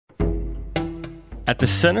At the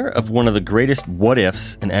center of one of the greatest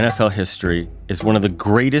what-ifs in NFL history is one of the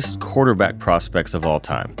greatest quarterback prospects of all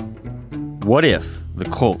time. What if the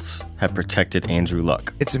Colts had protected Andrew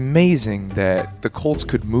Luck? It's amazing that the Colts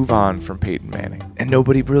could move on from Peyton Manning, and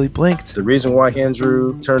nobody really blinked. The reason why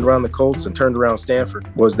Andrew turned around the Colts and turned around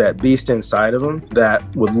Stanford was that beast inside of him that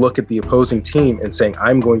would look at the opposing team and saying,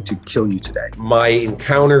 I'm going to kill you today. My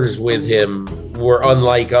encounters with him were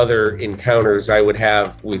unlike other encounters I would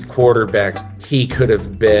have with quarterbacks. He could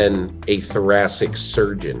have been a thoracic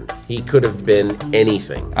surgeon. He could have been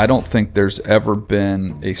anything. I don't think there's ever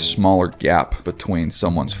been a smaller gap between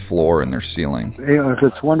someone's floor and their ceiling. If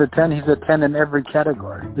it's 1 to 10, he's a 10 in every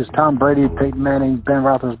category. There's Tom Brady, Peyton Manning, Ben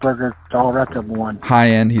Roethlisberger, all wrapped up in one.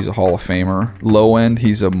 High end, he's a Hall of Famer. Low end,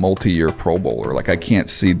 he's a multi-year Pro Bowler. Like, I can't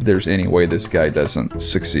see there's any way this guy doesn't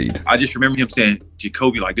succeed. I just remember him saying,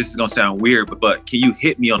 Jacoby, like, this is going to sound weird, but can you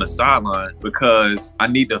hit me on the sideline? Because I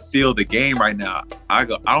need to feel the game right now. I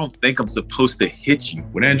don't think I'm supposed to hit you.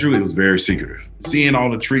 With Andrew, it was very secretive. Seeing all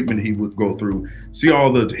the treatment he would go through, see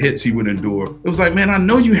all the hits he would endure. It was like, man, I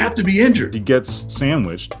know you have to be injured. He gets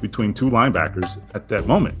sandwiched between two linebackers at that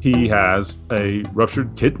moment. He has a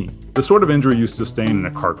ruptured kidney. The sort of injury you sustain in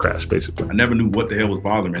a car crash, basically. I never knew what the hell was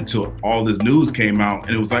bothering me until all this news came out,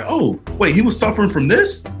 and it was like, oh, wait, he was suffering from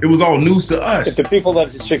this? It was all news to us. If the people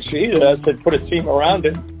that succeeded us had put a team around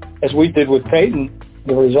him, as we did with Peyton,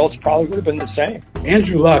 the results probably would have been the same.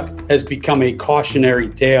 Andrew Luck has become a cautionary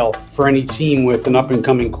tale for any team with an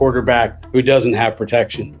up-and-coming quarterback who doesn't have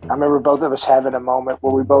protection. I remember both of us having a moment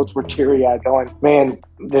where we both were teary-eyed going, man,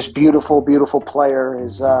 this beautiful, beautiful player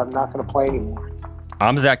is not going to play anymore.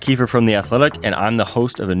 I'm Zach Kiefer from The Athletic, and I'm the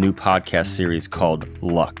host of a new podcast series called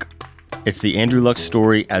Luck. It's the Andrew Luck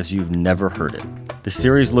story as you've never heard it. The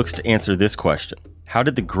series looks to answer this question. How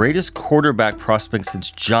did the greatest quarterback prospect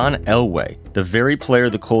since John Elway, the very player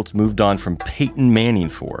the Colts moved on from Peyton Manning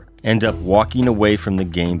for, end up walking away from the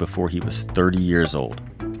game before he was 30 years old?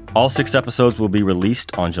 All 6 episodes will be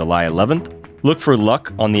released on July 11th. Look for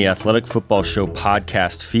Luck on the Athletic Football Show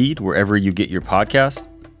podcast feed wherever you get your podcast,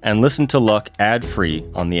 and listen to Luck ad-free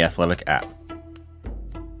on the Athletic app.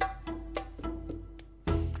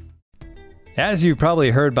 As you've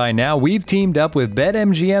probably heard by now, we've teamed up with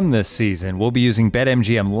BetMGM this season. We'll be using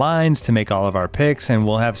BetMGM lines to make all of our picks, and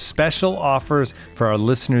we'll have special offers for our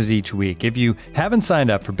listeners each week. If you haven't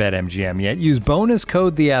signed up for BetMGM yet, use bonus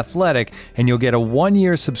code The Athletic, and you'll get a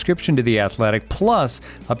 1-year subscription to The Athletic, plus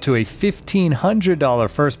up to a $1,500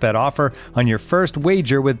 first bet offer on your first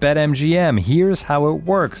wager with BetMGM. Here's how it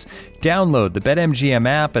works. Download the BetMGM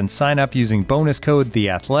app and sign up using bonus code The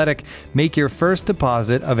Athletic. Make your first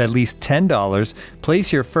deposit of at least $10.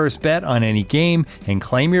 Place your first bet on any game and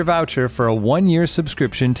claim your voucher for a 1-year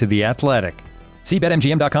subscription to The Athletic. See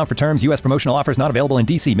BetMGM.com for terms. U.S. promotional offers not available in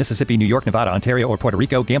D.C., Mississippi, New York, Nevada, Ontario, or Puerto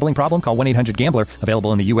Rico. Gambling problem? Call 1-800-GAMBLER.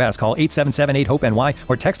 Available in the U.S. Call 877-8-HOPE-NY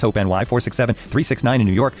or text HOPE-NY 467-369 in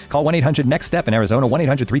New York. Call 1-800-NEXT-STEP in Arizona.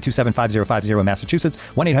 1-800-327-5050 in Massachusetts.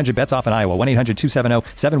 1-800-BETS-OFF in Iowa.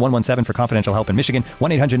 1-800-270-7117 for confidential help in Michigan.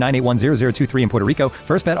 1-800-981-0023 in Puerto Rico.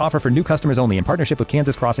 First bet offer for new customers only in partnership with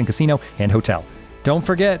Kansas Crossing Casino and Hotel. Don't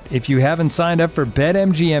forget, if you haven't signed up for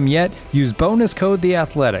BetMGM yet, use bonus code The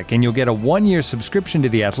Athletic, and you'll get a 1-year subscription to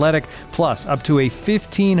The Athletic, plus up to a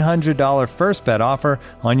 $1,500 first bet offer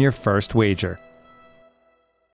on your first wager.